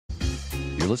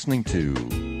listening to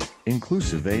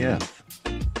Inclusive AF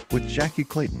with Jackie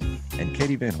Clayton and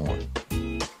Katie Van Horn.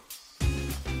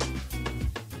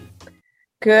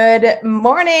 Good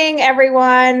morning,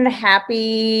 everyone.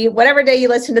 Happy whatever day you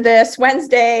listen to this,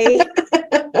 Wednesday.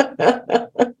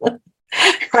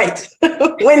 Right.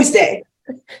 Wednesday.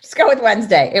 Just go with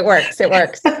Wednesday. It works.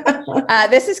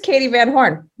 This is Katie Van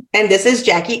Horn. And this is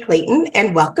Jackie Clayton.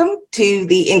 And welcome to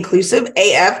the Inclusive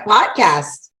AF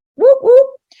podcast. Whoop, whoop.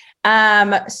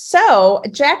 So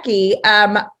Jackie,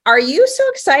 are you so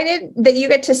excited that you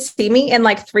get to see me in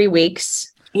like 3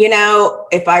 weeks? You know,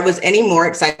 if I was any more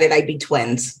excited, I'd be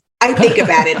twins. I think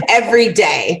about it every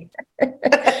day.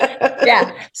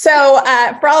 Yeah. So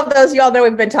for all of those, you all know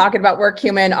we've been talking about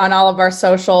WorkHuman on all of our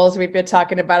socials. We've been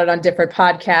talking about it on different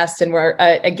podcasts, and we're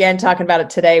again talking about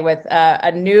it today with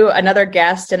another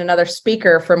guest and another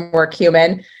speaker from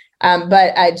WorkHuman.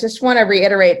 But I just want to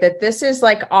reiterate that this is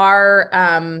like our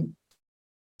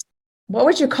what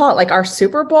would you call it? Like our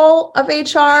Super Bowl of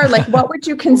HR? Like what would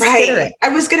you consider Right. it? I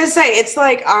was going to say, it's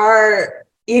like our,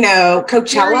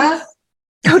 Coachella.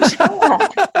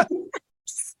 Coachella.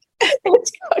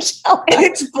 It's Coachella.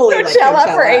 It's fully Coachella,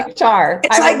 like Coachella for HR.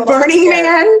 It's like Burning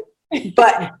Man,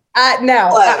 but no.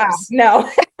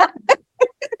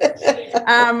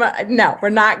 No, we're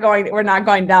not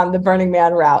going down the Burning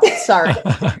Man route. Sorry.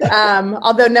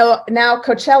 Although now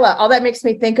Coachella, all that makes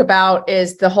me think about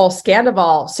is the whole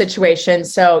Scandival situation.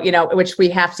 So, which we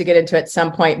have to get into at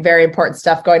some point. Very important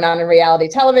stuff going on in reality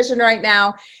television right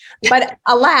now. But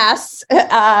alas,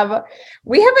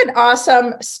 we have an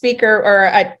awesome speaker or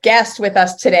a guest with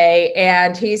us today,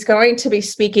 and he's going to be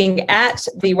speaking at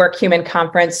the WorkHuman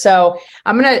conference. So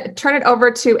I'm going to turn it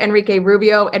over to Enrique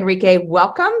Rubio. Enrique,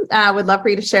 welcome. Would love for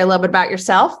you to share a little bit about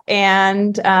yourself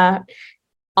and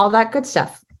all that good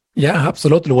stuff. Yeah,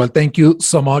 absolutely. Well, thank you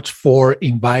so much for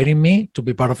inviting me to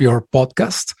be part of your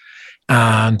podcast.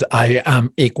 And I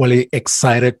am equally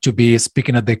excited to be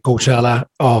speaking at the Coachella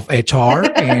of HR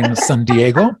in San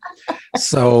Diego.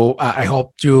 So I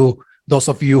hope those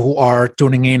of you who are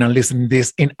tuning in and listening to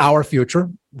this in our future,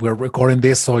 we're recording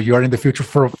this, so you're in the future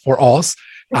for us.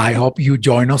 I hope you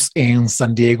join us in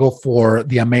San Diego for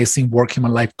the amazing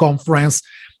WorkHuman Live conference.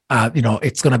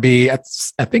 It's going to be, I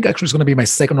think actually it's going to be my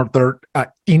second or third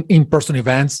in-person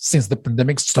events since the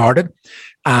pandemic started.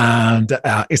 And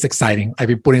it's exciting. I've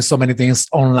been putting so many things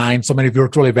online, so many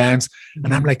virtual events.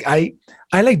 And I'm like, I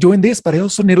like doing this, but I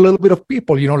also need a little bit of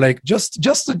people, like just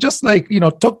like,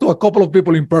 talk to a couple of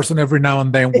people in person every now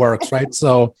and then works, right?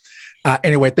 So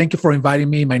anyway, thank you for inviting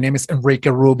me. My name is Enrique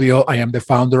Rubio. I am the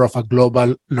founder of a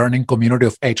global learning community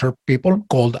of HR people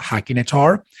called Hacking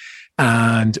HR.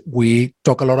 And we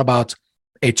talk a lot about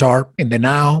HR in the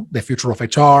now, the future of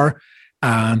HR,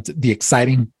 and the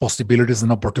exciting possibilities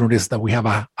and opportunities that we have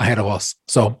ahead of us.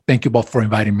 So thank you both for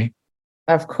inviting me.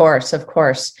 Of course.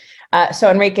 So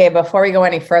Enrique, before we go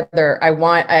any further, I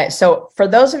want, so for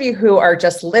those of you who are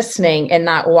just listening and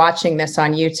not watching this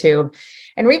on YouTube,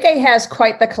 Enrique has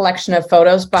quite the collection of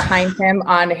photos behind him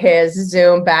on his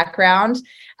Zoom background.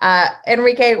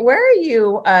 Enrique, where are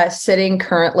you sitting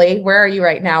currently? Where are you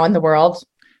right now in the world?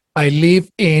 I live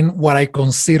in what I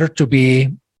consider to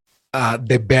be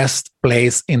the best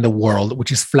place in the world,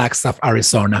 which is Flagstaff,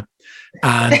 Arizona.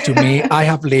 And to me, I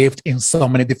have lived in so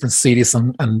many different cities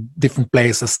and different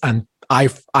places, and I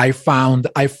found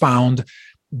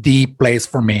the place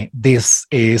for me. This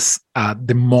is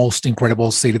the most incredible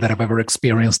city that I've ever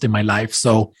experienced in my life.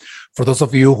 So for those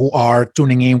of you who are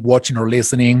tuning in, watching, or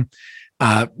listening,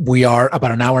 we are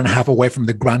about an hour and a half away from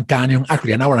the Grand Canyon,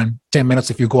 actually an hour and 10 minutes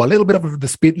if you go a little bit over the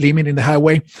speed limit in the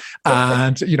highway.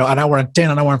 And, an hour and 10,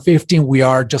 an hour and 15, we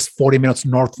are just 40 minutes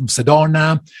north from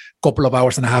Sedona, a couple of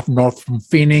hours and a half north from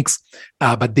Phoenix.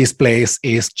 But this place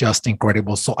is just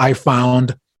incredible. So I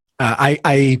found,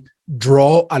 I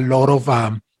draw a lot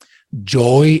of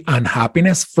joy and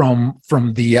happiness from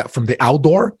the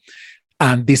outdoor.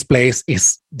 And this place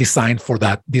is designed for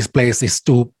that. This place is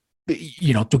to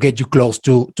get you close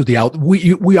to the out.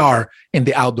 We are in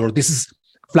the outdoor.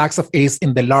 Flagstaff is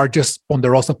in the largest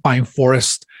ponderosa pine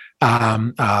forest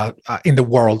in the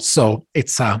world. So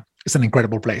it's an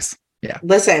incredible place. Yeah.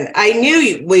 Listen, I knew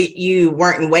you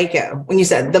weren't in Waco when you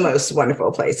said the most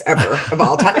wonderful place ever of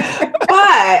all time.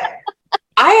 But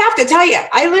I have to tell you,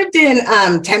 I lived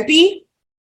in Tempe.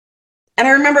 And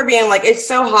I remember being like, it's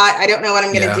so hot. I don't know what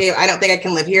I'm going to do. I don't think I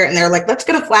can live here. And they're like, let's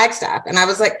go to Flagstaff. And I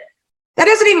was like, that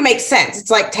doesn't even make sense.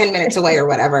 It's like 10 minutes away or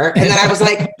whatever. And then I was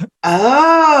like,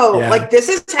 like this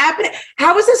is happening.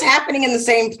 How is this happening in the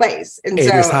same place? And it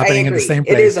is happening in the same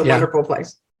place. It is a wonderful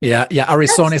place. Yeah, yeah.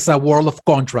 Arizona is a world of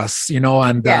contrasts,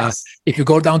 and Yes. if you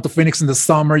go down to Phoenix in the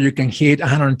summer, you can hit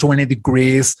 120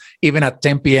 degrees, even at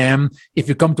 10 p.m. If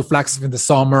you come to Flagstaff in the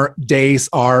summer, days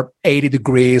are 80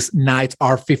 degrees, nights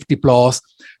are 50 plus.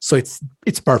 So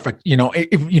it's perfect.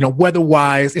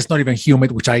 Weather-wise, it's not even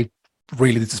humid, which I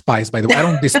really despise, by the way. I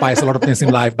don't despise a lot of things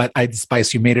in life, but I despise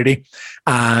humidity.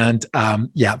 And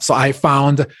so I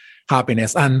found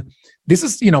happiness. And this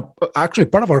is, actually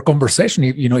part of our conversation,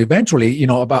 eventually,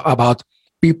 about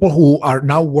people who are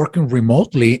now working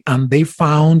remotely and they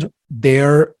found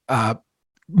their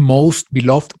most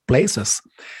beloved places.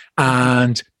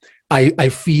 And I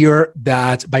fear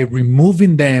that by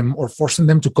removing them or forcing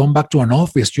them to come back to an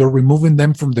office, you're removing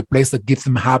them from the place that gives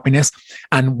them happiness.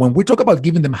 And when we talk about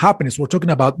giving them happiness, we're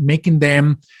talking about making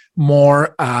them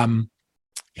more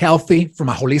healthy from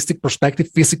a holistic perspective,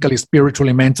 physically,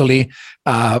 spiritually, mentally,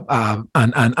 and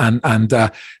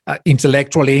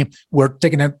intellectually. We're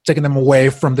taking them away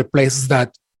from the places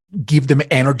that give them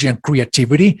energy and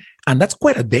creativity. And that's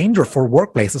quite a danger for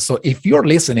workplaces. So if you're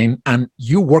listening and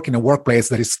you work in a workplace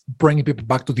that is bringing people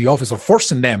back to the office or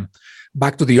forcing them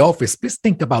back to the office, please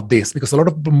think about this, because a lot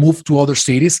of people move to other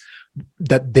cities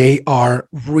that they are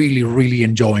really, really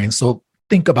enjoying. So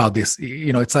think about this.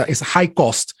 It's a high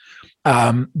cost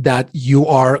that you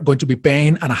are going to be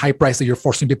paying and a high price that you're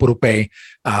forcing people to pay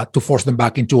to force them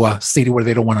back into a city where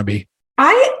they don't want to be.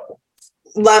 I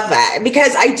love that,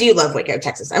 because I do love Waco,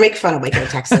 Texas. I make fun of Waco,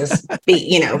 Texas,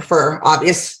 for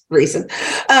obvious reasons.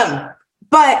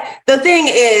 But the thing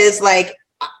is, like,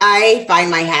 I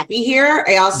find my happy here.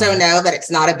 I also know that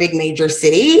it's not a big major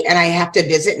city and I have to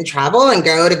visit and travel and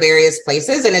go to various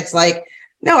places. And it's like,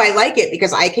 no, I like it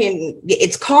because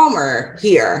it's calmer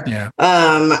here. Yeah.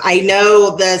 I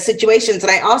know the situations,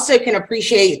 and I also can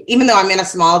appreciate, even though I'm in a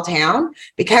small town,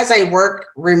 because I work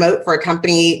remote for a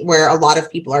company where a lot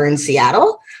of people are in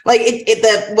Seattle, like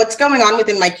what's going on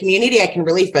within my community, I can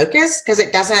really focus because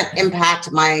it doesn't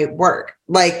impact my work.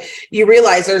 Like, you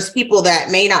realize there's people that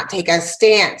may not take a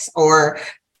stance or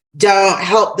don't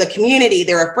help the community.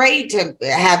 They're afraid to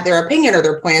have their opinion or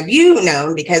their point of view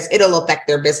known because it'll affect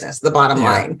their business, the bottom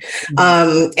line.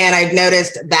 And I've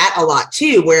noticed that a lot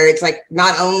too, where it's like,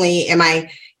 not only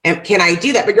can I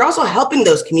do that, but you're also helping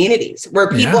those communities where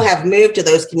people have moved to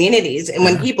those communities. And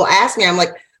when people ask me, I'm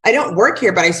like, I don't work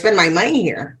here, but I spend my money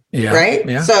here. Yeah. Right.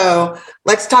 Yeah. So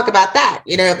let's talk about that.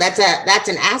 That's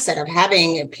an asset of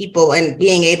having people and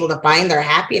being able to find their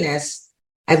happiness.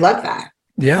 I love that.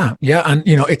 Yeah. Yeah. And,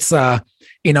 it's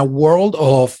in a world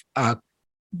of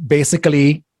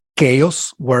basically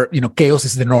chaos where, chaos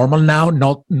is the normal now,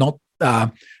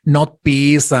 not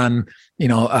peace and,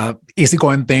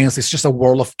 easygoing things. It's just a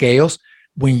world of chaos.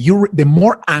 The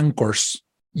more anchors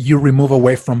you remove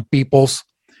away from people's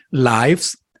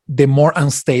lives, the more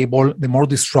unstable, the more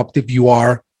disruptive you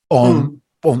are on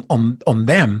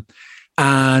them.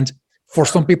 And for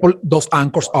some people, those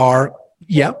anchors are,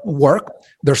 work,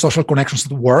 their social connections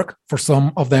at work. For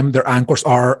some of them, their anchors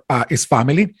is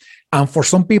family. And for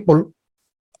some people,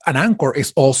 an anchor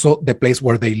is also the place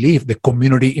where they live, the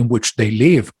community in which they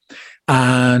live.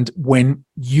 And when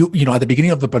at the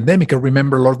beginning of the pandemic, I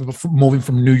remember a lot of people moving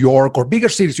from New York or bigger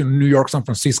cities, New York, San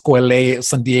Francisco, LA,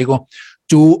 San Diego,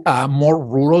 to more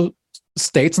rural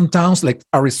states and towns like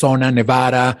Arizona,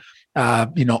 Nevada,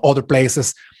 other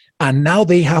places. And now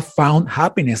they have found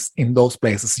happiness in those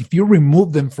places. If you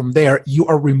remove them from there, you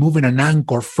are removing an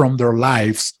anchor from their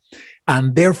lives.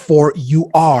 And therefore, you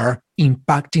are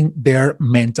impacting their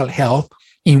mental health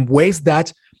in ways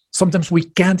that sometimes we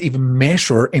can't even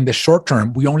measure in the short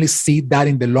term. We only see that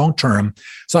in the long term.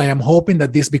 So I am hoping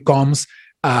that this becomes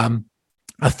a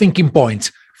thinking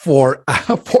point for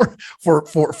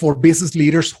business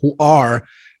leaders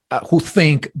who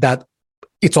think that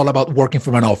it's all about working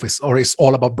from an office, or it's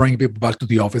all about bringing people back to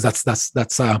the office. That's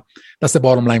the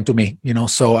bottom line to me.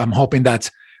 So I'm hoping that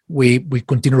we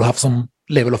continue to have some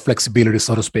level of flexibility,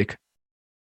 so to speak.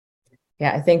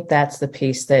 Yeah, I think that's the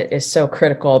piece that is so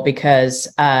critical, because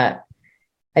I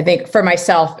think for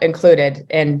myself included,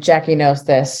 and Jackie knows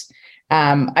this,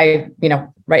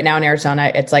 right now in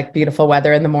Arizona, it's like beautiful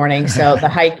weather in the morning. So the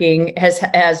hiking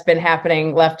has been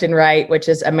happening left and right, which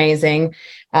is amazing.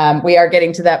 We are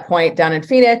getting to that point down in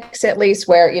Phoenix, at least,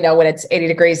 where, when it's 80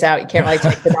 degrees out, you can't really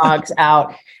take the dogs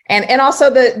out. And also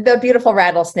the beautiful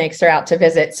rattlesnakes are out to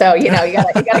visit. So, you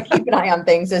gotta keep an eye on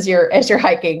things as you're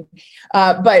hiking.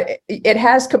 But it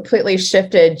has completely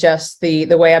shifted just the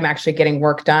way I'm actually getting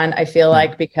work done. I feel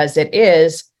like, because it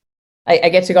is, I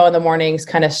get to go in the mornings,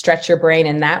 kind of stretch your brain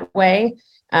in that way.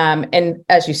 And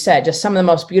as you said, just some of the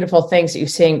most beautiful things that you're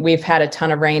seeing. We've had a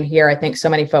ton of rain here. I think so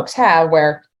many folks have,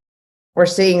 where we're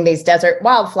seeing these desert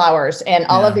wildflowers and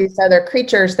all of these other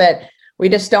creatures that we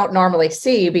just don't normally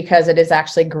see because it is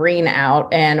actually green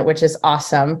out, and which is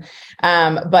awesome.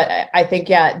 But I think,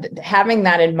 having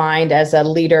that in mind as a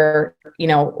leader,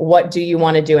 what do you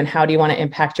want to do and how do you want to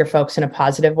impact your folks in a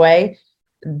positive way?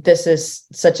 This is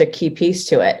such a key piece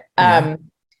to it.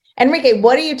 Enrique,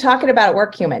 what are you talking about at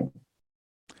WorkHuman?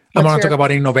 I'm going to talk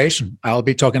about innovation. I'll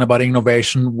be talking about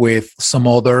innovation with some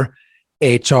other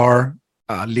HR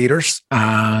leaders,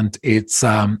 and it's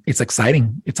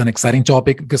exciting. It's an exciting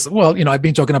topic because, I've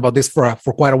been talking about this for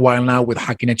quite a while now with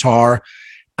Hacking HR,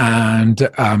 and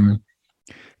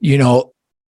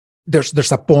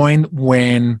there's a point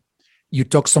when you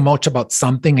talk so much about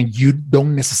something and you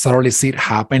don't necessarily see it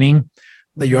happening,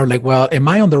 that you're like, well, am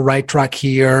I on the right track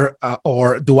here,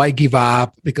 or do I give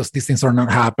up because these things are not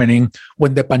happening?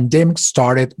 When the pandemic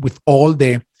started, with all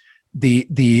the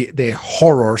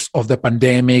horrors of the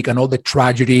pandemic and all the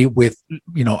tragedy with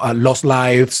lost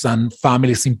lives and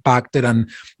families impacted, and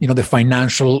the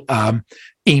financial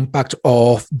impact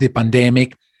of the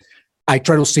pandemic, I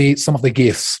try to see some of the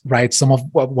gifts, right? Some of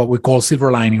what we call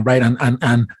silver lining, right?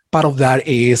 And part of that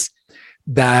is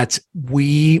that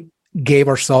we gave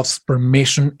ourselves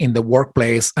permission in the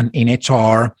workplace and in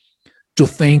HR to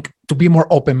think, to be more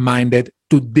open-minded,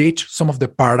 to ditch some of the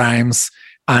paradigms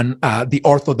and the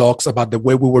orthodox about the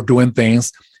way we were doing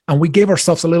things. And we gave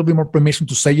ourselves a little bit more permission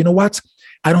to say, you know what?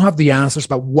 I don't have the answers,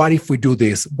 but what if we do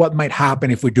this? What might happen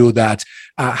if we do that?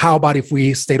 How about if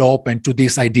we stayed open to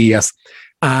these ideas?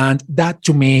 And that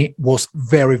to me was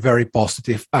very, very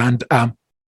positive. And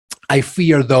I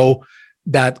fear, though,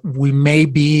 that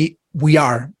we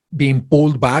are being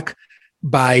pulled back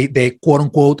by the quote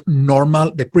unquote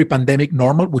normal, the pre-pandemic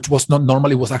normal, which was not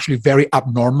normal. It was actually very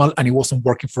abnormal and it wasn't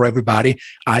working for everybody.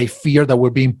 I fear that we're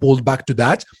being pulled back to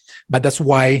that. But that's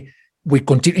why we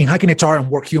continue in Hacking HR and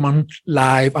WorkHuman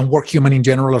Live and WorkHuman in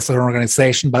general as an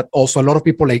organization, but also a lot of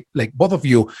people like both of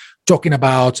you talking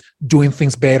about doing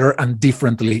things better and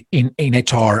differently in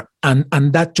HR. And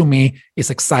that to me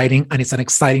is exciting, and it's an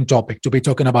exciting topic to be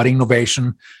talking about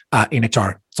innovation in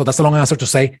HR. So that's a long answer to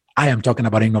say I am talking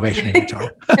about innovation in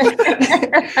HR.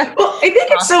 Well, I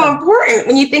think it's so important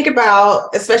when you think about,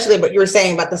 especially what you were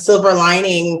saying about the silver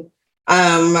lining.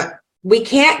 We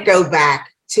can't go back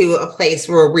to a place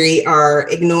where we are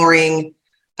ignoring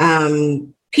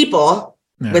people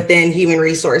within human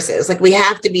resources. Like, we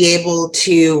have to be able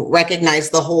to recognize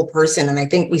the whole person. And I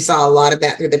think we saw a lot of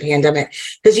that through the pandemic,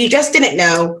 because you just didn't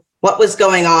know what was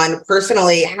going on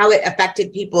personally, how it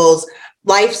affected people's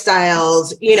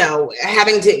lifestyles, you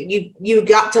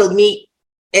got to meet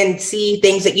and see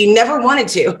things that you never wanted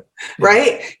to,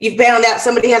 right? You found out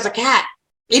somebody has a cat.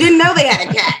 You didn't know they had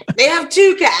a cat. They have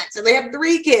 2 cats and they have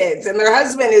 3 kids and their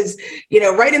husband is,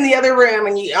 right in the other room,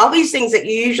 and all these things that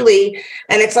you usually,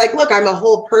 and it's like, look, I'm a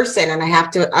whole person and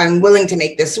I'm willing to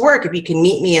make this work if you can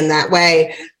meet me in that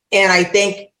way. And I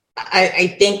think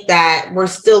that we're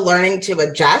still learning to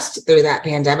adjust through that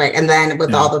pandemic. And then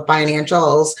with all the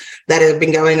financials that have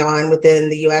been going on within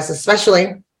the US,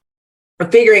 especially, we're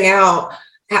figuring out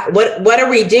what are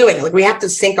we doing? Like, we have to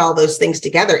sync all those things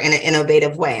together in an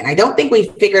innovative way. And I don't think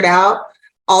we've figured out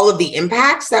all of the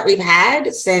impacts that we've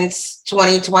had since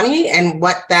 2020 and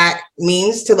what that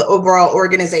means to the overall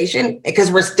organization,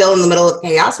 because we're still in the middle of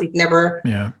chaos. We've never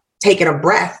taken a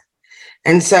breath.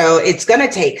 And so it's going to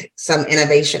take some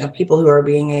innovation of people who are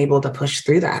being able to push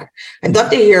through that. I'd love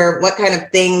to hear what kind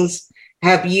of things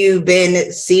have you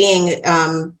been seeing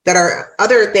that are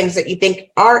other things that you think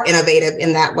are innovative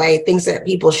in that way, things that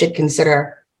people should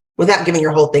consider without giving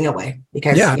your whole thing away?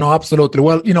 Because no, absolutely.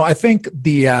 Well, I think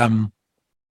the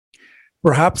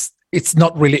perhaps it's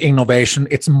not really innovation,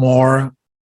 it's more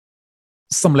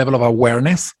some level of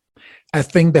awareness. I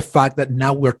think the fact that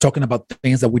now we're talking about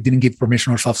things that we didn't give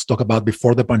permission ourselves to talk about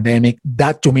before the pandemic,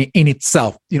 that to me in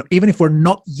itself, even if we're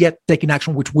not yet taking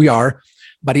action, which we are,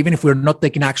 but even if we're not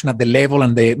taking action at the level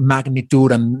and the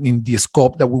magnitude and in the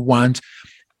scope that we want,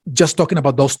 just talking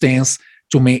about those things,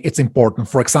 to me, it's important.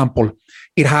 For example,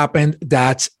 it happened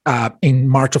that in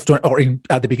March of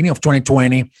at the beginning of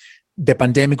 2020, the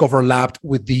pandemic overlapped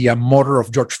with the murder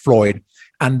of George Floyd.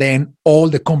 And then all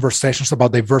the conversations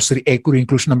about diversity, equity,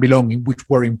 inclusion, and belonging, which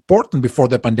were important before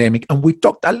the pandemic, and we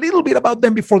talked a little bit about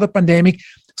them before the pandemic,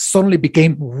 suddenly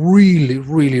became really,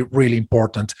 really, really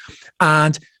important.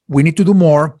 And we need to do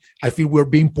more. I feel we're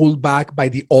being pulled back by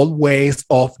the old ways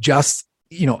of just,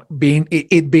 being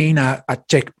a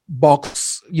check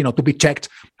box, to be checked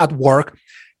at work.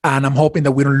 And I'm hoping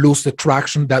that we don't lose the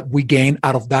traction that we gained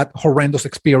out of that horrendous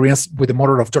experience with the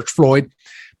murder of George Floyd.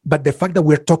 But the fact that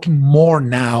we're talking more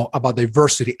now about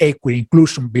diversity, equity,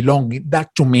 inclusion, belonging,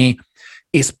 that to me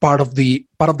is part of the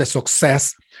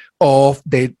success of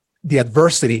the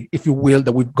adversity, if you will,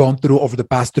 that we've gone through over the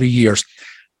past 3 years.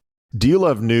 Do you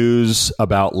love news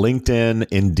about LinkedIn,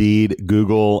 Indeed,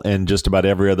 Google, and just about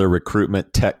every other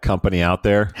recruitment tech company out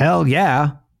there? Hell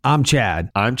yeah. I'm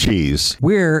Chad. I'm Cheese.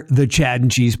 We're the Chad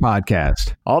and Cheese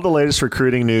Podcast. All the latest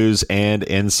recruiting news and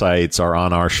insights are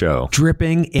on our show.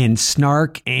 Dripping in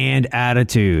snark and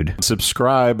attitude.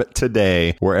 Subscribe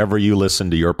today wherever you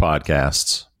listen to your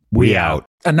podcasts. We out.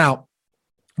 And now,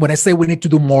 when I say we need to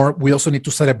do more, we also need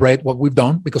to celebrate what we've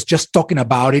done, because just talking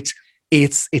about it,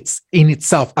 it's in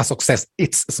itself a success.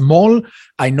 It's small.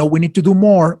 I know we need to do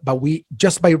more, but we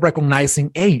just by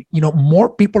recognizing, hey, more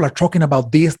people are talking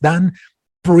about this than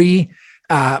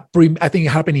I think it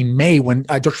happened in May when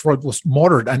George Floyd was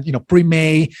murdered, and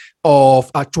pre-May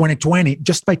of 2020.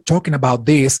 Just by talking about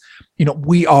this,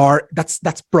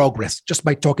 that's progress. Just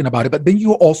by talking about it, but then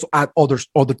you also add other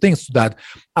things to that.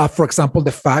 For example,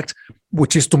 the fact,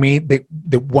 which is to me the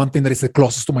one thing that is the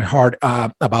closest to my heart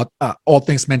about all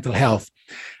things mental health,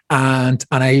 and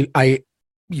I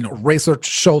research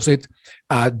shows it,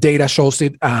 data shows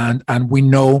it, and we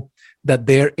know that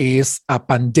there is a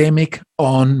pandemic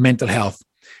on mental health,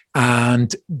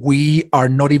 and we are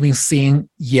not even seeing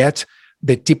yet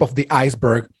the tip of the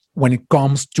iceberg when it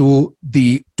comes to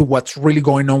what's really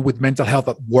going on with mental health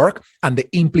at work and the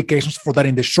implications for that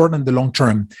in the short and the long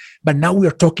term. But now we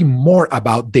are talking more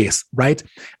about this, right?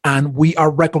 And we are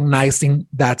recognizing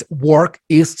that work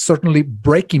is certainly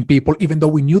breaking people, even though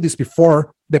we knew this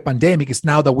before the pandemic. It's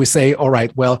now that we say, all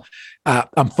right, well,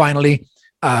 I'm finally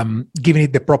giving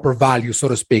it the proper value, so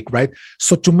to speak, right?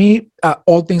 So to me,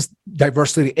 all things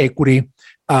diversity, equity,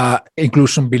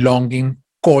 inclusion, belonging,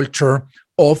 culture,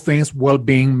 all things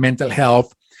well-being, mental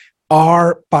health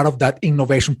are part of that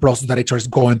innovation process that HR is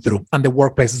going through and the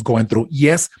workplace is going through.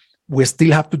 Yes, we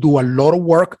still have to do a lot of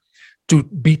work to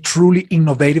be truly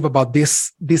innovative about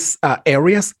these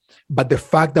areas, but the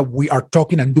fact that we are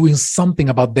talking and doing something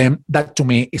about them, that to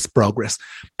me is progress.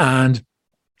 And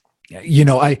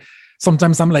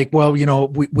sometimes I'm like, well,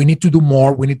 we need to do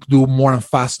more. We need to do more and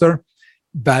faster.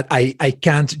 But I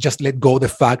can't just let go of the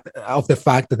fact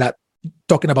that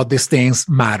talking about these things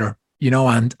matter,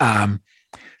 and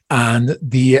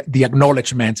the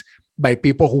acknowledgement by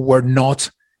people who were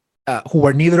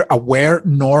neither aware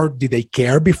nor did they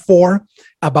care before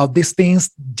about these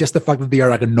things. Just the fact that they are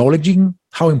acknowledging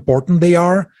how important they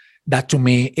are, that to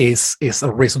me is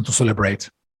a reason to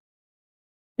celebrate.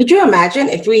 Could you imagine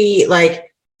if we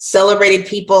celebrated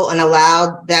people and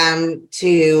allowed them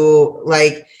to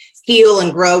heal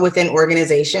and grow within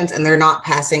organizations, and they're not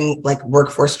passing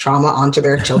workforce trauma onto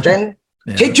their children?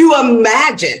 Yeah. Could you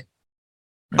imagine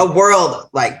a world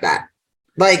like that?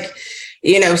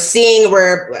 Seeing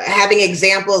we're having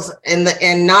examples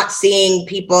and not seeing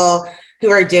people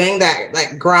who are doing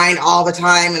that grind all the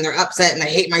time, and they're upset and I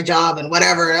hate my job and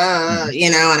whatever, and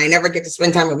I never get to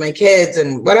spend time with my kids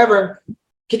and whatever.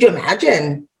 Could you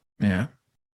imagine? Yeah.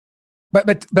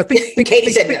 But think,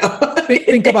 Katie said no.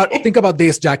 think about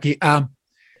this, Jackie.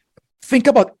 Think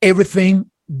about everything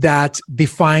that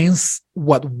defines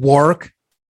what work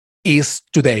is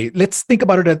today. Let's think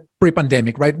about it at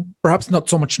pre-pandemic, right? Perhaps not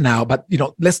so much now, but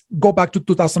let's go back to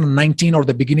 2019 or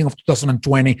the beginning of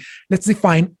 2020. Let's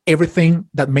define everything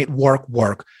that made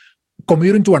work.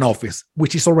 Commuting to an office,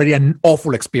 which is already an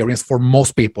awful experience for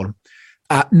most people.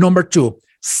 Number two,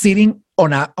 sitting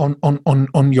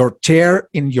on your chair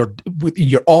in your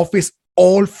office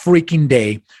all freaking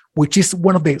day, which is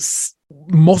one of the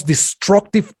most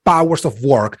destructive powers of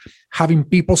work. Having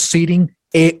people sitting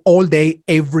all day,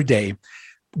 every day,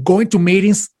 going to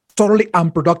meetings totally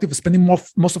unproductive, spending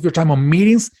most of your time on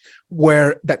meetings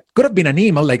where that could have been an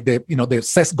email, like the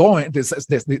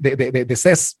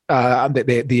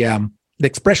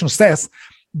expression says,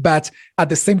 but at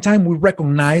the same time we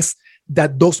recognize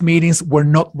that those meetings were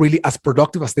not really as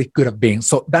productive as they could have been.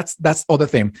 So that's other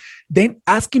thing. Then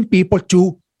asking people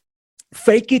to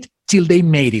fake it till they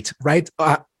made it, right?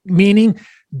 Meaning,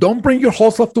 don't bring your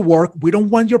whole self to work. We don't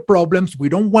want your problems. We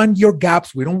don't want your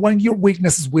gaps. We don't want your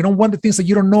weaknesses. We don't want the things that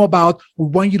you don't know about. We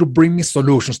want you to bring me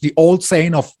solutions. The old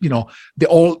saying of, the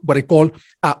old, what I call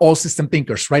all system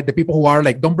thinkers, right? The people who are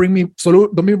like, don't bring me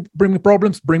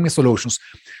problems, bring me solutions.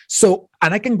 So,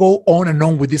 and I can go on and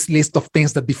on with this list of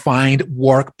things that defined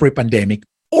work pre-pandemic.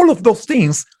 All of those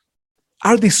things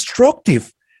are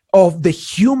destructive of the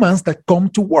humans that come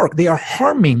to work. They are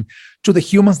harming to the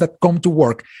humans that come to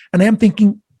work. And I am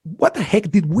thinking, what the heck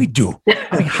did we do?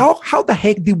 I mean, how the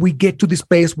heck did we get to this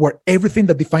place where everything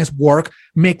that defines work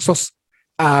makes us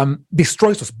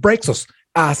destroys us, breaks us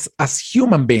as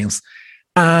human beings.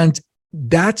 And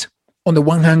that, on the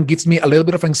one hand, gives me a little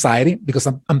bit of anxiety because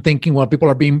I'm thinking, well, people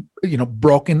are being,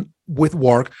 broken with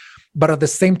work. But at the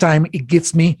same time, it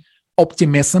gives me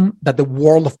optimism that the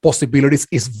world of possibilities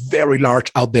is very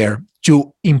large out there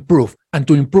to improve, and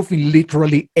to improve in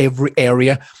literally every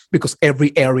area, because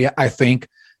every area, I think,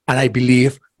 and I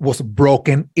believe, was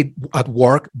broken at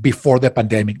work before the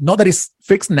pandemic. Not that it's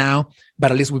fixed now,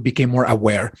 but at least we became more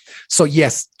aware. So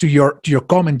yes, to your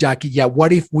comment, Jackie, yeah,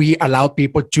 what if we allowed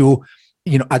people to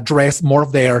address more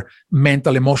of their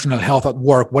mental, emotional health at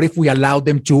work? What if we allowed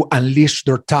them to unleash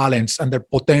their talents and their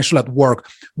potential at work?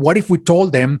 What if we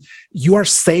told them, you are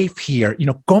safe here?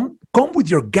 Come with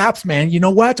your gaps, man. You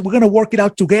know what? We're going to work it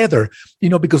out together,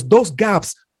 because those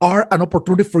gaps are an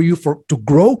opportunity for you to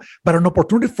grow, but an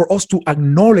opportunity for us to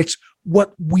acknowledge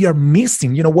what we are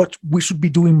missing, what we should be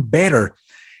doing better,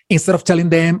 instead of telling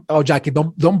them, oh, Jackie,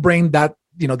 don't bring that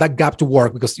that gap to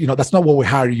work, because that's not what we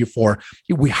hired you for.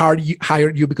 We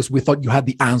hired you because we thought you had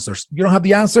the answers. You don't have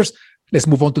the answers, let's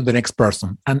move on to the next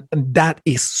person. And that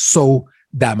is so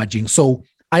damaging. So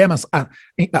I am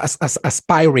as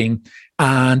aspiring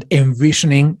and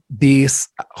envisioning this,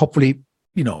 hopefully,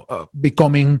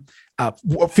 becoming,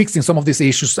 fixing some of these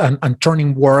issues and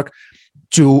turning work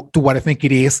to what I think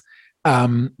it is,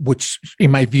 which in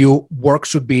my view, work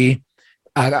should be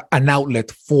an outlet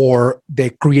for the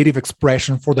creative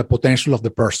expression, for the potential of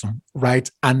the person, right?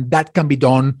 And that can be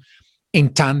done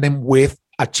in tandem with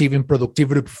achieving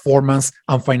productivity, performance,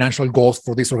 and financial goals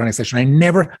for this organization.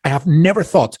 I have never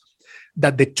thought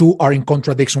that the two are in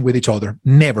contradiction with each other.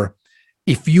 Never.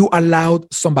 If you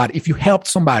helped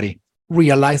somebody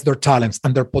realize their talents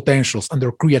and their potentials and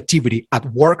their creativity at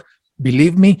work,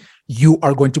 believe me, you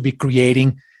are going to be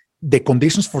creating the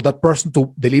conditions for that person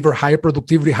to deliver higher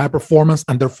productivity, higher performance,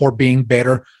 and therefore being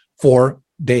better for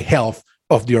the health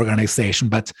of the organization.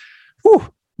 But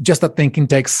just that thinking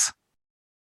takes.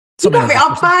 You got me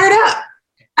all fired up.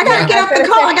 I got to get off the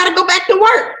call. I got to go back to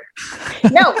work.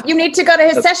 No, you need to go to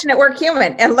his session at Work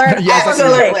Human and learn. Yes,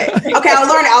 absolutely. Okay,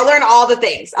 I'll learn all the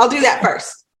things. I'll do that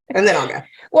first, and then I'll go.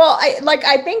 Well,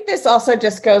 I think this also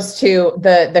just goes to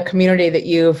the community that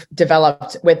you've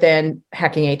developed within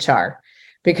Hacking HR.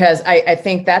 Because I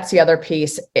think that's the other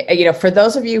piece. For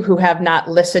those of you who have not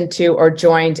listened to or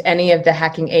joined any of the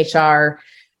Hacking HR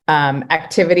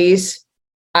activities,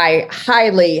 I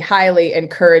highly, highly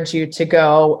encourage you to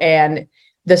go. And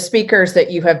the speakers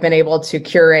that you have been able to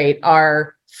curate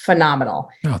are phenomenal.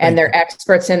 And they're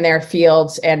experts in their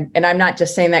fields. And I'm not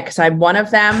just saying that because I'm one of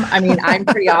them. I mean, I'm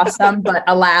pretty awesome, but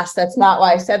alas, that's not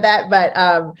why I said that. But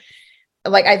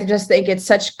I just think it's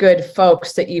such good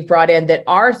folks that you've brought in that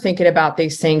are thinking about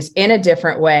these things in a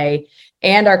different way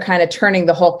and are kind of turning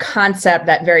the whole concept,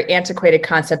 that very antiquated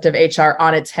concept of HR,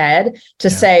 on its head to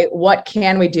say, what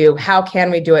can we do? How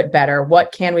can we do it better?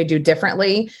 What can we do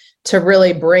differently to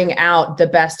really bring out the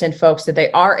best in folks that they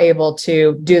are able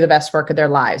to do the best work of their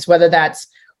lives, whether that's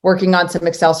working on some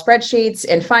Excel spreadsheets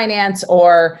in finance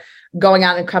or going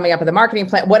out and coming up with a marketing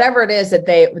plan, whatever it is that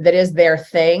is their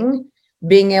thing.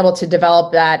 Being able to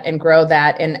develop that and grow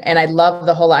that. And I love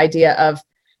the whole idea of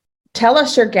tell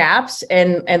us your gaps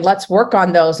and let's work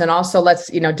on those. And also let's,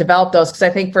 develop those. Because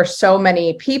I think for so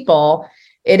many people,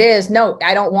 it is, no,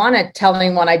 I don't want to tell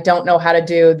anyone I don't know how to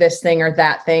do this thing or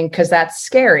that thing, because that's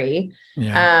scary.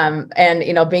 Yeah.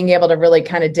 And, being able to really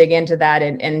kind of dig into that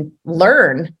and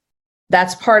learn,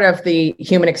 that's part of the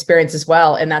human experience as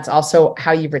well. And that's also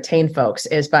how you retain folks,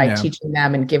 is by teaching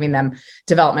them and giving them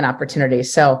development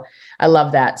opportunities. So I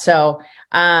love that. So,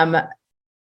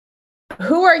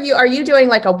 who are you? Are you doing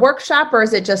like a workshop, or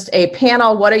is it just a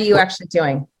panel? What are you actually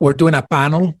doing? We're doing a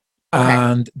panel,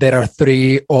 and there are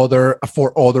 4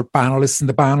 other panelists in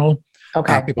the panel.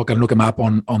 Okay, people can look them up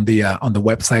on the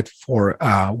website for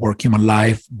Work Human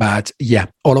Life. But yeah,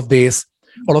 all of the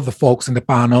folks in the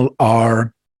panel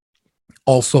are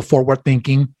also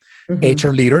forward-thinking HR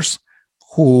leaders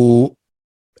who.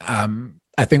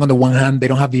 I think on the one hand, they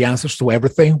don't have the answers to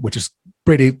everything, which is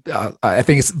pretty, I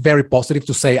think it's very positive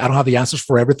to say, I don't have the answers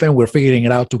for everything. We're figuring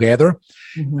it out together.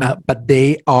 But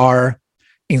they are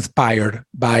inspired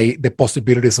by the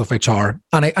possibilities of HR.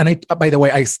 And I by the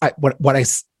way,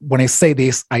 when I say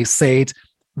this, I say it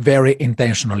very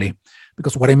intentionally,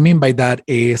 because what I mean by that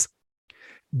is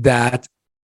that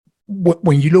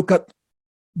when you look at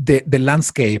the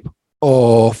landscape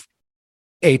of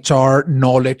HR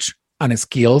knowledge and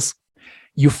skills,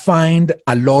 you find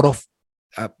a lot of,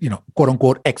 quote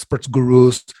unquote, experts,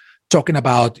 gurus talking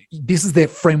about this is the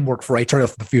framework for HR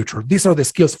of the future. These are the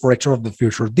skills for HR of the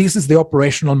future. This is the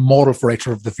operational model for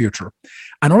HR of the future.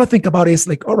 And all I think about is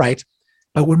like, all right,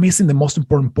 But we're missing the most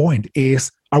important point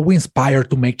is, are we inspired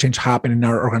to make change happen in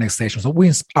our organizations? Are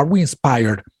we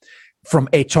inspired from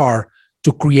HR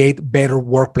to create better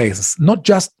workplaces? Not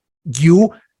just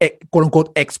you, quote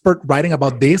unquote, expert writing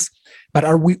about this, but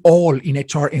are we all in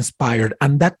HR inspired?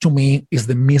 And that to me is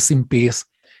the missing piece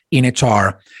in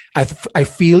HR. I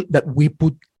feel that we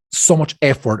put so much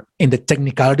effort in the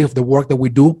technicality of the work that we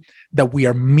do that we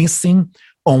are missing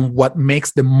on what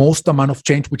makes the most amount of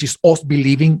change, which is us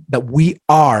believing that we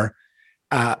are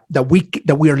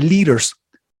leaders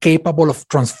capable of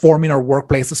transforming our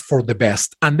workplaces for the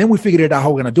best. And then we figured out how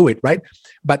we're going to do it, right?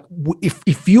 But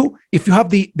if you have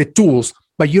the tools,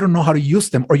 but you don't know how to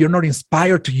use them, or you're not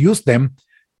inspired to use them,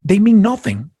 they mean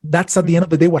nothing. That's at the end of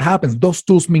the day what happens. Those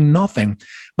tools mean nothing.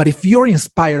 But if you're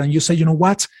inspired and you say, you know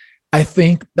what, I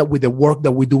think that with the work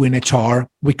that we do in HR,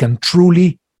 we can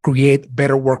truly create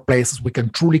better workplaces. We can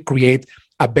truly create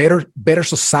a better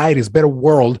societies, better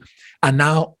world. And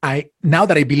now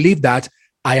that I believe that,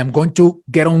 I am going to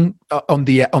get on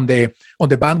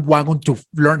the bandwagon to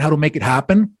learn how to make it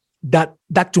happen.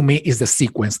 That to me is the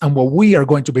sequence. And what we are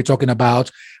going to be talking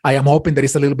about, I am hoping that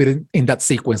it's a little bit in that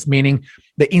sequence, meaning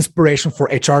the inspiration for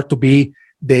HR to be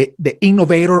the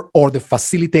innovator or the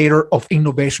facilitator of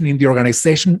innovation in the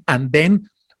organization. And then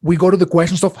we go to the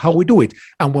questions of how we do it.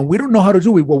 And when we don't know how to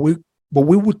do it, what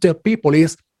we would tell people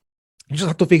is, you just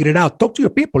have to figure it out. Talk to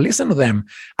your people, listen to them,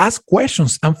 ask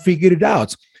questions and figure it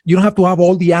out. You don't have to have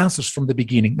all the answers from the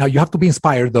beginning. Now, you have to be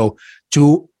inspired, though,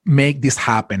 to make this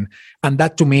happen. And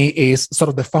that, to me, is sort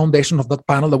of the foundation of that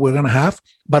panel that we're going to have,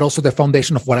 but also the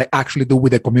foundation of what I actually do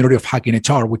with the community of Hacking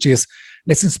HR, which is,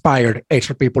 let's inspire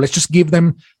HR people. Let's just give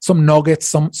them some nuggets,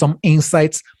 some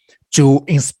insights to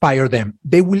inspire them.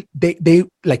 They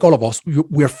like all of us,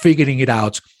 we're figuring it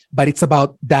out, but it's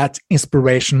about that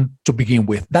inspiration to begin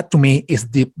with. That, to me, is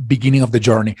the beginning of the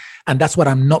journey. And that's what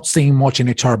I'm not seeing much in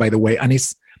HR, by the way. And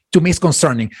to me, it's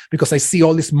concerning because I see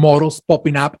all these models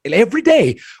popping up every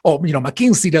day. Oh,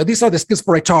 McKinsey, these are the skills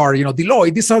for HR.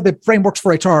 Deloitte, these are the frameworks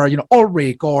for HR.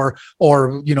 Ulrich or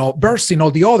Bersin,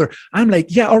 all the other. I'm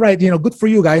like, yeah, all right. Good for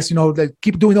you guys.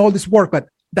 Keep doing all this work, but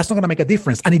that's not going to make a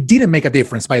difference. And it didn't make a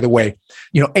difference, by the way.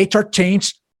 HR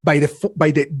changed by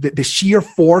the sheer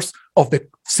force of the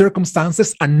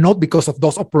circumstances and not because of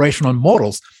those operational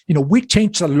models. We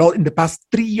changed a lot in the past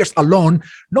 3 years alone,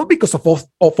 not because of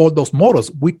all those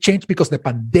models. We changed because the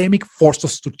pandemic forced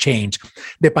us to change.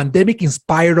 The pandemic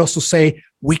inspired us to say,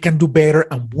 we can do better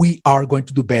and we are going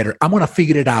to do better. I'm going to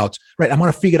figure it out, right? I'm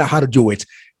going to figure out how to do it.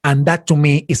 And that, to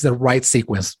me, is the right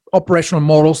sequence. Operational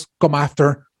models come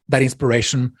after that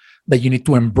inspiration that you need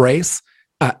to embrace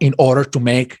in order to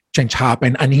make change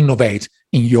happen and innovate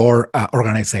in your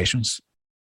organizations.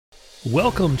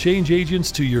 Welcome, change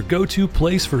agents, to your go-to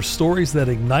place for stories that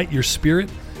ignite your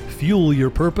spirit, fuel your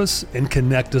purpose, and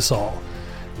connect us all.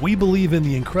 We believe in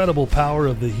the incredible power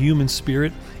of the human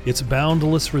spirit, its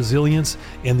boundless resilience,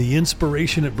 and the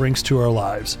inspiration it brings to our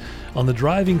lives. On the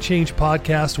Driving Change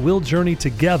podcast, we'll journey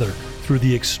together through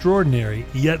the extraordinary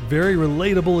yet very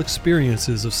relatable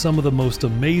experiences of some of the most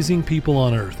amazing people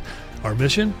on earth. Our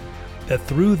mission? That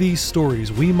through these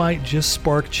stories, we might just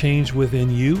spark change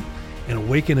within you and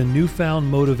awaken a newfound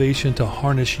motivation to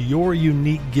harness your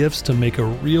unique gifts to make a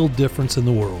real difference in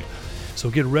the world. So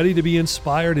get ready to be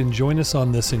inspired and join us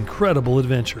on this incredible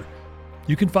adventure.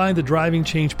 You can find the Driving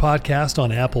Change podcast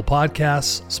on Apple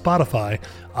Podcasts, Spotify,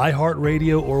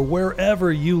 iHeartRadio, or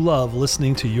wherever you love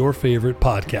listening to your favorite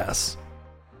podcasts.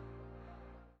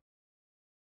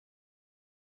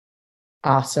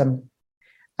 Awesome.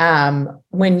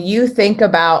 When you think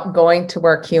about going to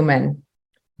work human,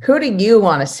 who do you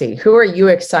want to see? Who are you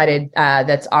excited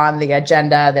that's on the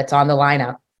agenda, that's on the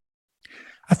lineup?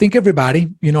 I think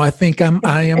everybody. I think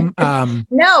I am.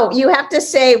 No, you have to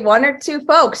say one or two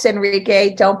folks,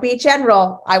 Enrique. Don't be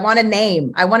general. I want a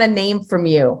name. I want a name from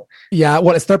you. Yeah,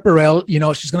 well, Esther Perel,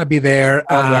 she's going to be there.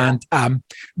 Oh, and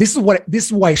this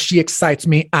is why she excites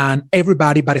me and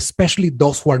everybody, but especially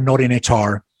those who are not in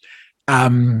HR.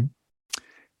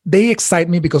 They excite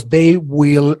me because they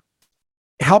will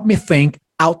help me think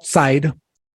outside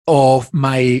of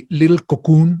my little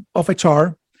cocoon of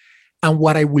HR. And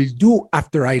what I will do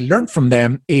after I learn from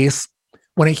them is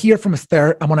when I hear from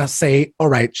Esther, I'm going to say, all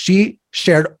right, she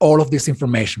shared all of this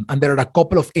information. And there are a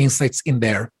couple of insights in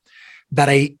there that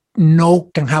I know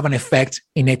can have an effect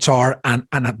in HR and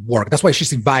at work. That's why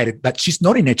she's invited, but she's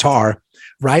not in HR,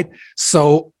 right?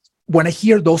 So when I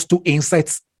hear those two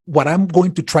insights, what I'm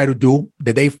going to try to do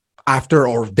the day after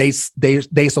or days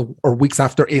or weeks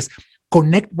after is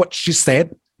connect what she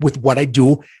said with what I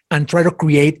do and try to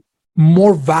create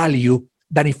more value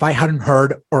than if I hadn't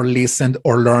heard or listened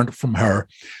or learned from her.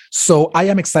 So I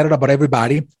am excited about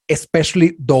everybody,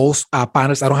 especially those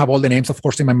panelists. I don't have all the names, of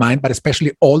course, in my mind, but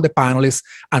especially all the panelists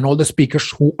and all the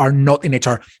speakers who are not in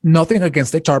HR. Nothing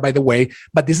against HR, by the way,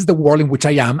 but this is the world in which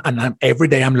I am. And every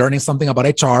day I'm learning something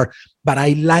about HR, but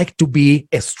I like to be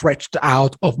stretched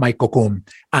out of my cocoon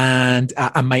and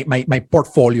my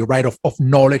portfolio, right, of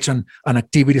knowledge and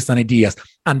activities and ideas.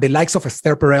 And the likes of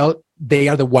Esther Perel, they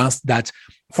are the ones that,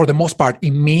 for the most part,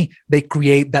 in me, they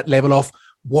create that level of,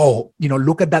 whoa,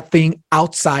 look at that thing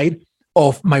outside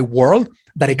of my world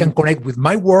that I can connect with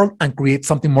my world and create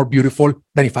something more beautiful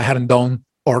than if I hadn't done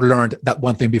or learned that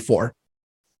one thing before.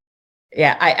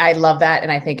 Yeah, I love that.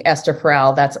 And I think Esther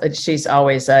Perel, she's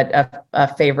always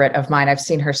a favorite of mine. I've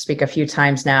seen her speak a few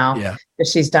times now. Yeah.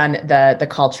 She's done the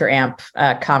Culture Amp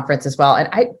conference as well. And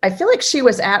I feel like she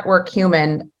was at Work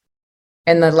Human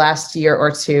in the last year or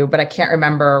two, but I can't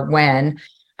remember when.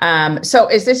 So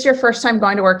is this your first time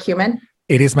going to Work Human?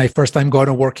 It is my first time going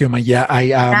to Work Human. Yeah,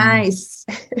 nice.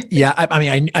 Yeah, I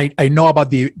mean, I know about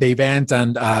the event,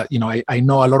 and I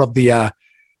know a lot of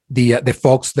the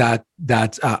folks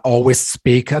that always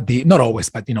speak at the, not always,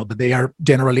 but that they are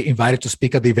generally invited to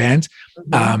speak at the event.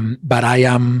 Mm-hmm. But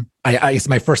it's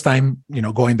my first time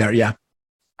going there. Yeah.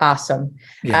 Awesome.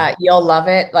 Yeah. You'll love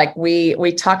it. Like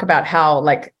we talk about how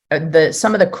like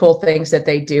some of the cool things that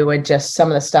they do, and just some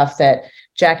of the stuff that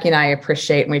Jackie and I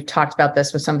appreciate, and we've talked about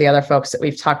this with some of the other folks that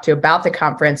we've talked to about the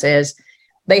conference, is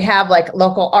they have like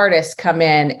local artists come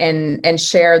in and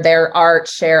share their art,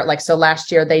 so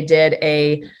last year they did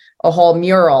a whole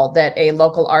mural that a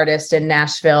local artist in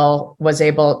Nashville was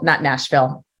able, not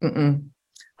Nashville.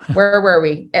 Where were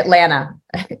we? Atlanta.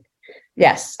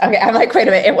 Yes. Okay. I'm like, wait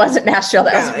a minute. It wasn't Nashville.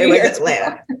 It was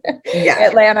Atlanta. Yeah.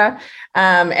 Atlanta.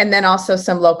 And then also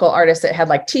some local artists that had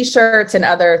like t-shirts and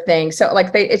other things. So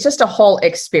like it's just a whole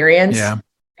experience. Yeah.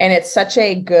 And it's such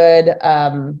a good,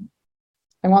 I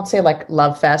won't say like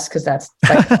love fest, because that's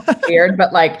like weird,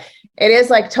 but like it is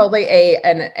like totally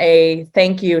a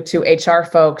thank you to HR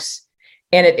folks.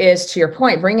 And it is, to your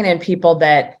point, bringing in people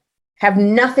that have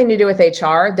nothing to do with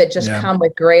HR, that just come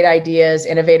with great ideas,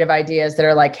 innovative ideas that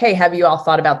are like, hey, have you all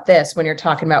thought about this? When you're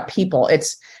talking about people,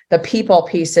 it's the people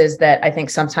pieces that I think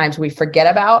sometimes we forget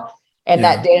about. And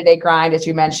that day-to-day grind, as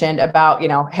you mentioned, about,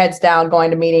 heads down,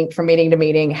 going to from meeting to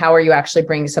meeting. How are you actually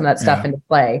bringing some of that stuff into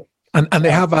play? And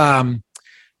they have,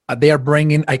 they are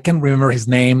bringing, I can't remember his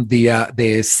name, the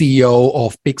CEO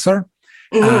of Pixar.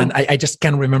 Mm-hmm. And I just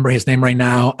can't remember his name right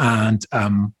now. And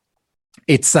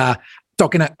it's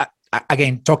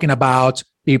talking about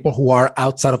people who are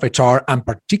outside of HR, and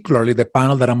particularly the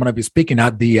panel that I'm going to be speaking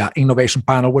at, the innovation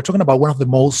panel. We're talking about one of the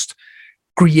most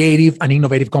creative and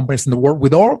innovative companies in the world,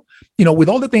 with all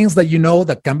the things that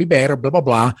that can be better, blah blah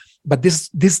blah. But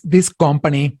this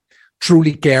company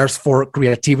truly cares for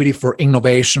creativity, for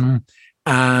innovation,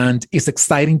 and it's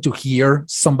exciting to hear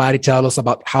somebody tell us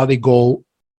about how they go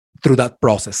through that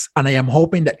process. And I am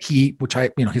hoping that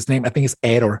his name, I think is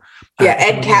Ed, or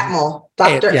Ed Catmull,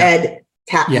 Dr. Ed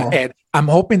Catmull. Yeah, Ed. I'm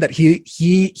hoping that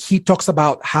he talks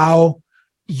about how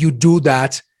you do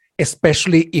that,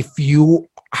 especially if you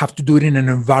have to do it in an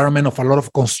environment of a lot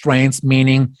of constraints,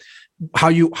 meaning how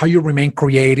you remain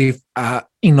creative,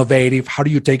 innovative. How do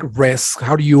you take risks?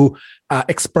 How do you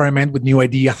experiment with new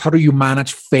ideas? How do you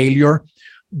manage failure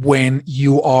when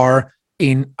you are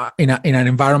in an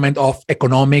environment of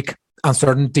economic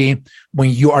uncertainty, when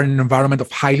you are in an environment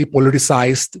of highly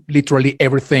politicized, literally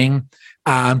everything,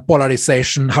 and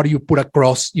polarization? How do you put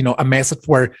across, a message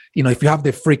where, if you have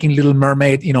the freaking Little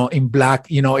Mermaid, in black,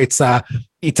 it's a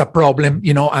problem,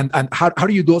 and how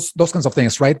do you do those kinds of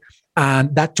things, right?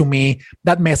 And that, to me,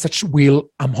 that message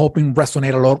will, I'm hoping,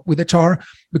 resonate a lot with HR,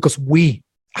 because we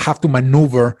have to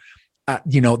maneuver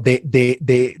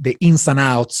the ins and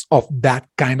outs of that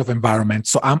kind of environment.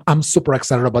 So I'm super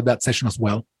excited about that session as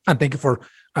well. And thank you for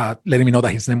letting me know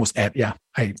that his name was Ed. Yeah.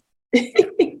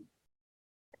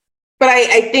 But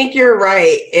I think you're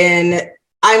right. And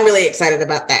I'm really excited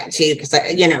about that too, because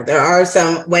there are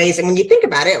some ways. And when you think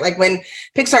about it, like when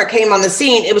Pixar came on the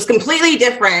scene, it was completely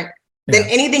different than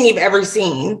anything you've ever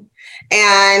seen.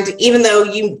 And even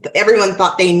though everyone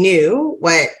thought they knew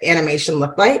what animation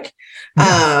looked like,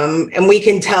 and we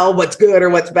can tell what's good or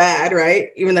what's bad, right?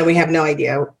 Even though we have no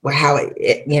idea how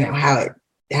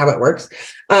it works.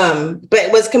 But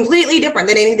it was completely different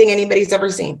than anything anybody's ever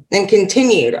seen, and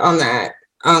continued on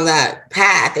that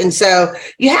path. And so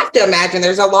you have to imagine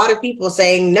there's a lot of people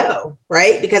saying no,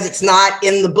 right? Because it's not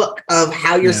in the book of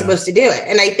how you're supposed to do it.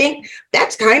 And I think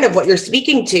that's kind of what you're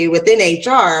speaking to within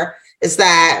HR, is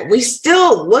that we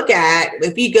still look at,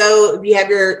 if you have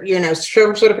your,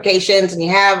 SHRM certifications and you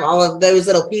have all of those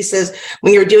little pieces,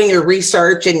 when you're doing your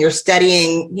research and you're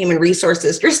studying human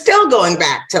resources, you're still going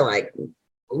back to like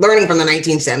learning from the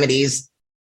 1970s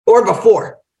or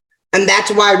before. And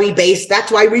that's why we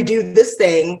do this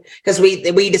thing, because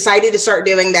we decided to start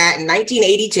doing that in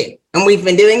 1982. And we've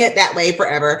been doing it that way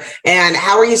forever. And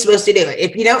how are you supposed to do it?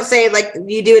 If you don't say like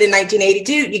you do it in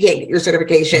 1982, you can't get your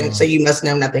certification. So you must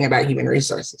know nothing about human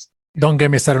resources. Don't get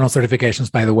me started on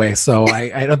certifications, by the way. So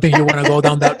I don't think you want to go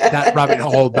down that rabbit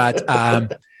hole. But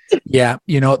yeah,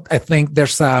 I think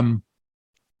there's when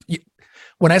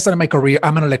I started my career,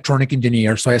 I'm an electronic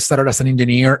engineer. So I started as an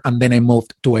engineer and then I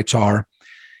moved to HR.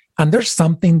 And there's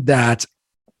something that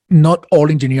not all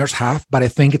engineers have, but I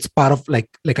think it's part of like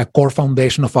a core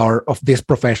foundation of this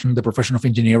profession, the profession of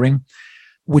engineering,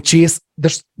 which is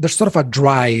there's sort of a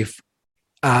drive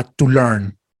to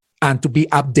learn and to be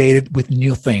updated with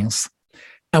new things.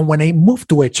 And when I moved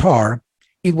to HR,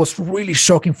 it was really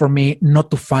shocking for me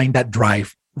not to find that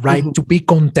drive, right? Mm-hmm. To be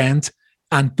content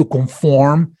and to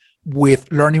conform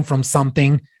with learning from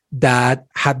something that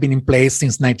had been in place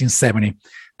since 1970.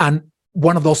 And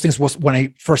one of those things was when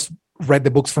I first read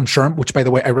the books from SHRM, which, by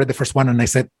the way, I read the first one and I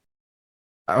said,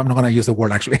 I'm not going to use the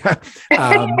word actually.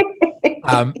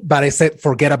 But I said,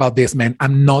 forget about this, man.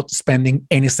 I'm not spending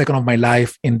any second of my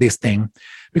life in this thing,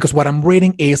 because what I'm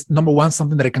reading is, number one,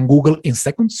 something that I can Google in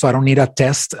seconds. So I don't need a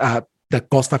test that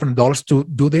costs $500 to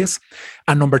do this.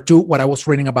 And number two, what I was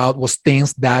reading about was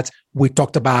things that we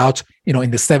talked about, in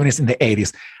the 70s, in the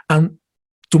 80s. And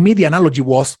to me, the analogy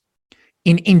was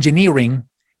in engineering,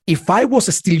 if I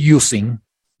was still using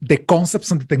the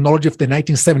concepts and the technology of the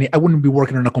 1970s, I wouldn't be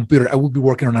working on a computer. I would be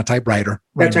working on a typewriter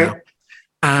right now.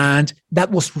 And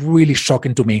that was really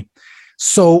shocking to me.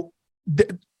 So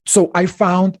I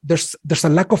found there's a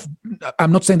lack of,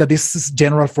 I'm not saying that this is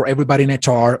general for everybody in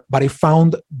HR, but I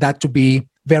found that to be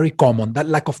very common, that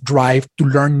lack of drive to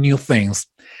learn new things.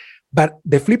 But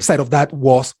the flip side of that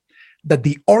was that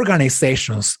the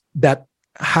organizations that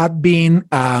had been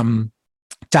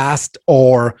tasked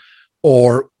or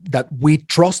that we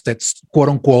trusted, quote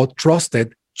unquote,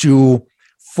 trusted to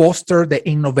foster the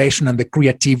innovation and the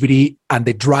creativity and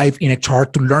the drive in HR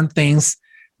to learn things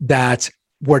that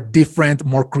were different,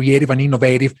 more creative and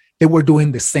innovative. They were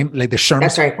doing the same, like the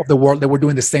SHRMs of the world. They were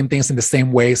doing the same things in the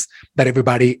same ways that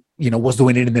everybody, was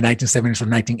doing it in the 1970s or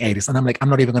 1980s. And I'm like, I'm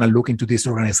not even going to look into these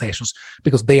organizations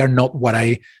because they are not what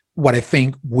I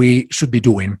think we should be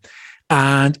doing.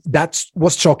 And that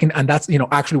was shocking. And that's,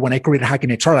 actually when I created Hacking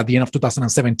HR at the end of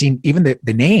 2017, even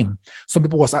the name, some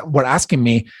people were asking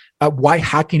me, why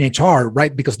Hacking HR,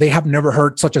 right? Because they have never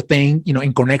heard such a thing,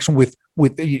 in connection with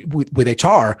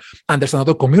HR. And there's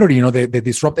another community, the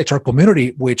Disrupt HR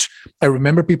community, which I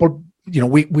remember people,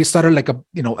 we started like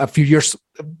a few years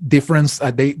difference.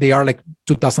 They are like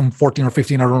 2014 or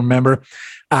 15, I don't remember.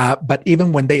 But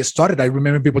even when they started, I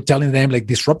remember people telling them like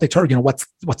Disrupt HR, what's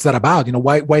that about?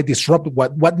 Why disrupt?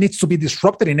 What needs to be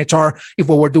disrupted in HR if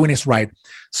what we're doing is right?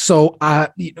 So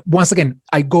once again,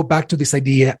 I go back to this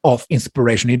idea of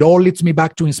inspiration. It all leads me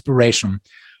back to inspiration.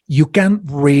 You can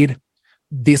read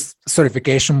these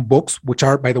certification books, which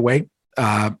are, by the way,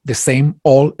 the same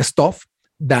old stuff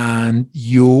than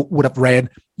you would have read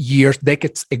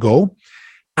decades ago.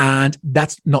 And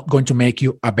that's not going to make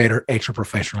you a better HR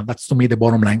professional. That's, to me, the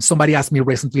bottom line. Somebody asked me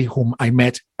recently, whom I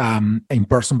met in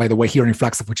person, by the way, here in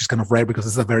Flagstaff, which is kind of rare because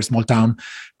it's a very small town.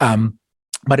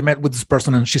 But I met with this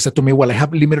person and she said to me, well, I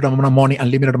have limited amount of money and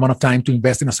limited amount of time to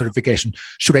invest in a certification.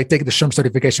 Should I take the SHRM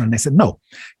certification? And I said, no.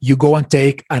 You go and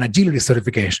take an agility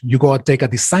certification. You go and take a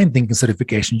design thinking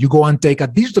certification. You go and take a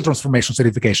digital transformation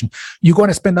certification. You go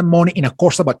and spend that money in a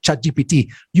course about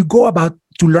ChatGPT. You go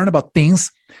to learn about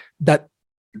things that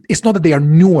it's not that they are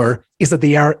newer, it's that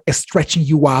they are stretching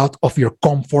you out of your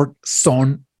comfort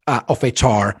zone of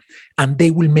HR, and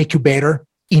they will make you better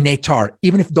in HR.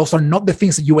 Even if those are not the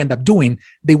things that you end up doing,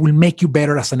 they will make you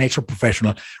better as an HR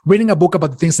professional. Reading a book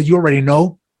about the things that you already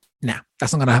know,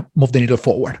 that's not going to move the needle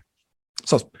forward.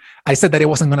 So I said that I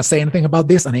wasn't going to say anything about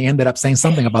this, and I ended up saying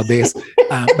something about this.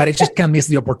 But I just can't miss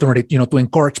the opportunity, to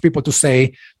encourage people to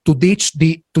say, not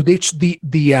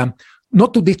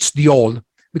to ditch the old,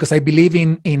 because I believe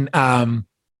in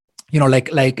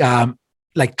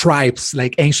like tribes,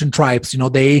 like ancient tribes.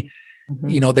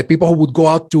 The people who would go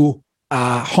out to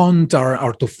hunt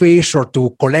or to fish or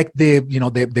to collect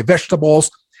the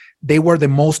vegetables, they were the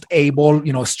most able,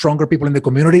 stronger people in the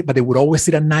community, but they would always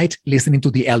sit at night listening to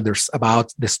the elders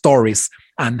about the stories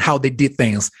and how they did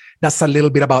things. That's a little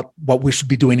bit about what we should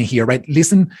be doing here, right?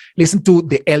 Listen to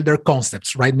the elder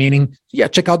concepts, right? Meaning,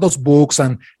 check out those books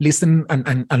and listen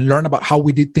and learn about how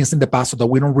we did things in the past so that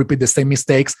we don't repeat the same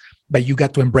mistakes, but you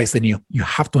got to embrace the new. You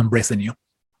have to embrace the new.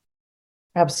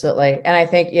 Absolutely. And I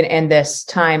think in this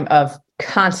time of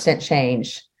constant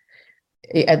change,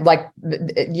 like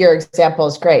your example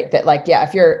is great, that like,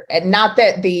 if you're not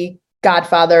that the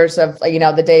godfathers of,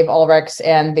 the Dave Ulrichs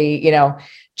and the,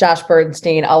 Josh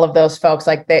Bernstein, all of those folks,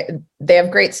 like they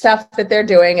have great stuff that they're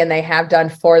doing and they have done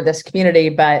for this community.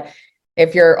 But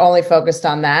if you're only focused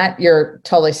on that, you're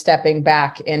totally stepping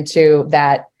back into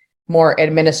that more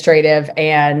administrative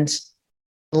and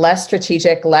less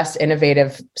strategic, less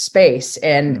innovative space.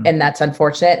 And that's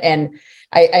unfortunate. And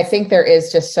I think there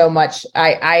is just so much.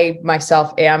 I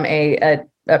myself am a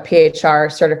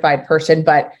PHR certified person,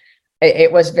 but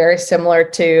it was very similar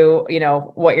to,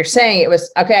 what you're saying. It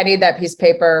was, okay, I need that piece of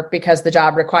paper because the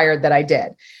job required that I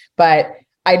did. But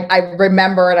I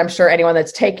remember, and I'm sure anyone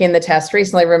that's taken the test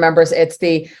recently remembers, it's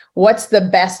what's the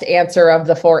best answer of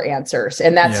the 4 answers?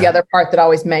 And that's the other part that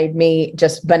always made me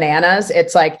just bananas.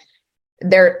 It's like,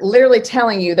 they're literally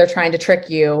telling you they're trying to trick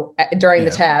you during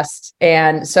the test.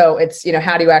 And so it's,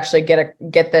 how do you actually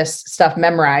get this stuff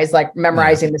memorized, like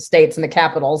memorizing the states and the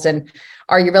capitals? And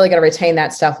are you really going to retain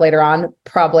that stuff later on?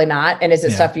 Probably not. And is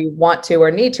it stuff you want to or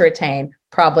need to retain?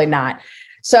 Probably not.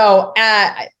 So,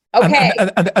 okay.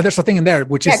 And there's a thing in there,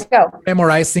 which is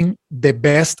memorizing the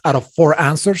best out of 4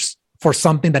 answers for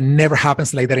something that never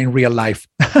happens like that in real life.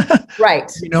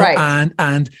 Right. Right.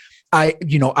 And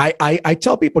I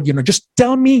tell people, just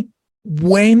tell me,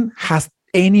 when has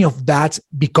any of that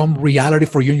become reality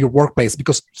for you in your workplace?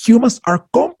 Because humans are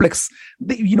complex.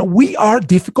 We are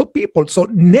difficult people. So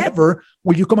never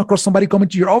will you come across somebody coming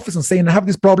to your office and saying, I have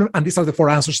this problem and these are the 4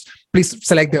 answers. Please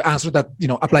select the answer that,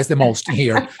 applies the most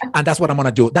here. And that's what I'm going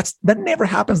to do. That never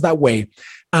happens that way.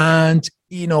 And,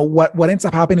 what ends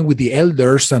up happening with the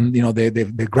elders and,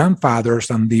 the grandfathers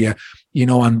and the,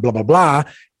 and blah, blah, blah,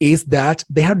 is that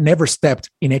they have never stepped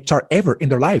in HR ever in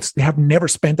their lives. They have never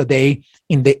spent a day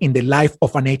in the life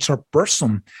of an HR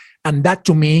person. And that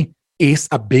to me is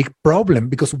a big problem,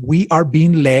 because we are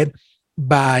being led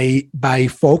by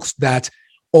folks that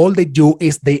all they do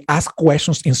is they ask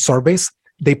questions in surveys.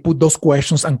 They put those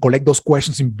questions and collect those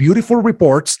questions in beautiful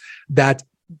reports that,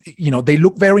 they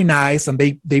look very nice and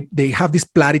they have these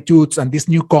platitudes and these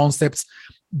new concepts.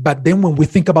 But then when we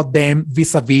think about them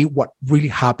vis-a-vis what really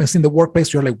happens in the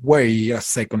workplace, you're like, wait a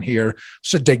second here.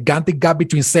 It's a gigantic gap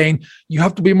between saying you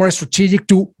have to be more strategic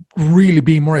to really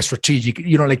be more strategic.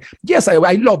 Yes,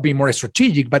 I love being more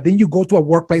strategic, but then you go to a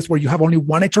workplace where you have only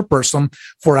one HR person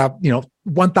for a,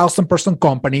 1,000 person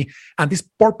company. And these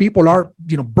poor people are,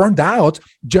 burned out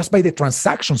just by the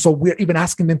transaction. So we're even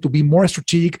asking them to be more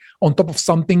strategic on top of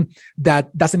something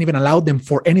that doesn't even allow them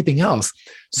for anything else.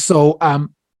 So,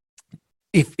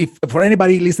 if for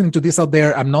anybody listening to this out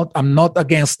there, I'm not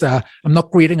against, I'm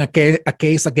not creating a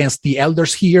case against the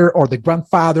elders here or the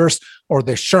grandfathers or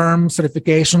the SHRM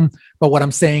certification. But what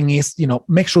I'm saying is,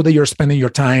 make sure that you're spending your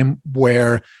time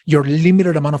where your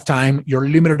limited amount of time, your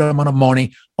limited amount of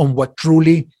money on what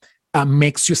truly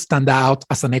makes you stand out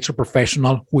as an HR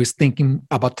professional who is thinking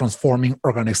about transforming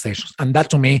organizations. And that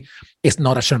to me is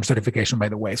not a SHRM certification, by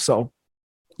the way. So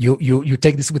you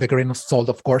take this with a grain of salt,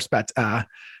 of course, but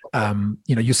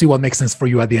you see what makes sense for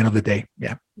you at the end of the day.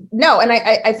 Yeah. No, and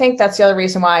I think that's the other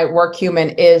reason why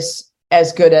WorkHuman is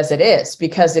as good as it is,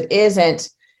 because it isn't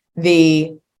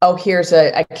here's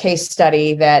a case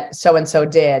study that so-and-so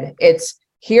did. It's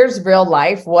here's real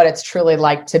life, what it's truly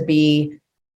like to be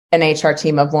an HR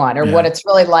team of one, or what it's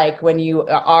really like when you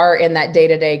are in that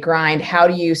day-to-day grind. How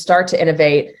do you start to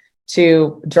innovate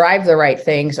to drive the right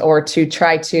things, or to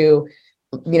try to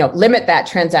limit that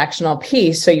transactional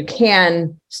piece so you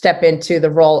can step into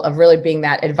the role of really being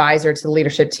that advisor to the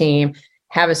leadership team,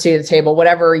 have a seat at the table,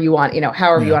 whatever you want,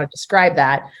 however you want to describe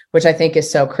that, which I think is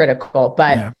so critical.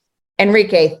 But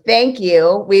Enrique, thank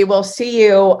you. We will see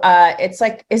you.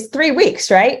 It's 3 weeks,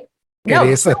 right? No, it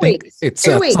is. I think it's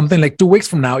something like 2 weeks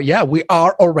from now. Yeah, we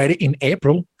are already in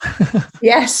April.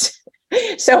 Yes.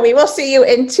 So we will see you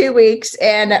in 2 weeks.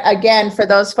 And again, for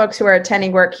those folks who are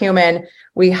attending WorkHuman,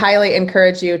 we highly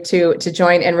encourage you to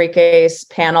join Enrique's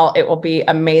panel. It will be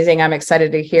amazing. I'm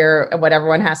excited to hear what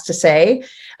everyone has to say.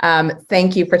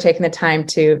 Thank you for taking the time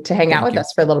to hang out with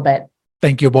us for a little bit.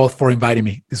 Thank you both for inviting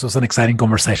me. This was an exciting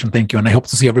conversation. Thank you. And I hope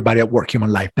to see everybody at WorkHuman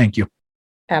Live. Thank you.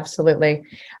 Absolutely.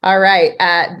 All right.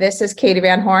 This is Katie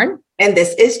Van Horn. And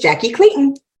this is Jackie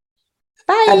Clayton.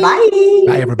 Bye. Bye.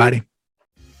 Bye, everybody.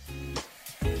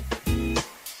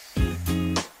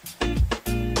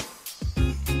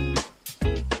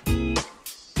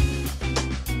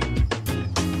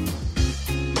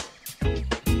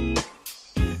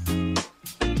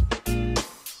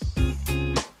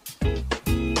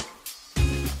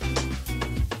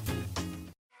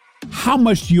 how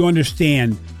much do you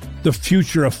understand the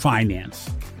future of finance?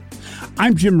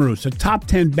 I'm Jim Roos, a top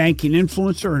 10 banking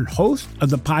influencer and host of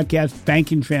the podcast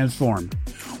Banking Transformed,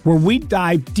 where we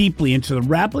dive deeply into the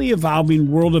rapidly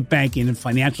evolving world of banking and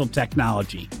financial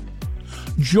technology.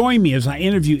 Join me as I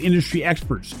interview industry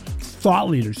experts, thought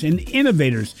leaders, and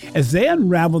innovators as they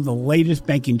unravel the latest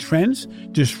banking trends,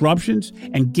 disruptions,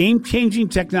 and game-changing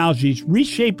technologies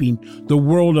reshaping the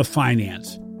world of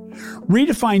finance.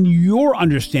 Redefine your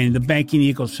understanding of the banking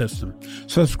ecosystem.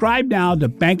 Subscribe now to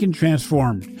Banking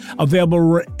Transformed, available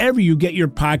wherever you get your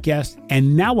podcast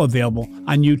and now available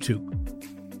on YouTube.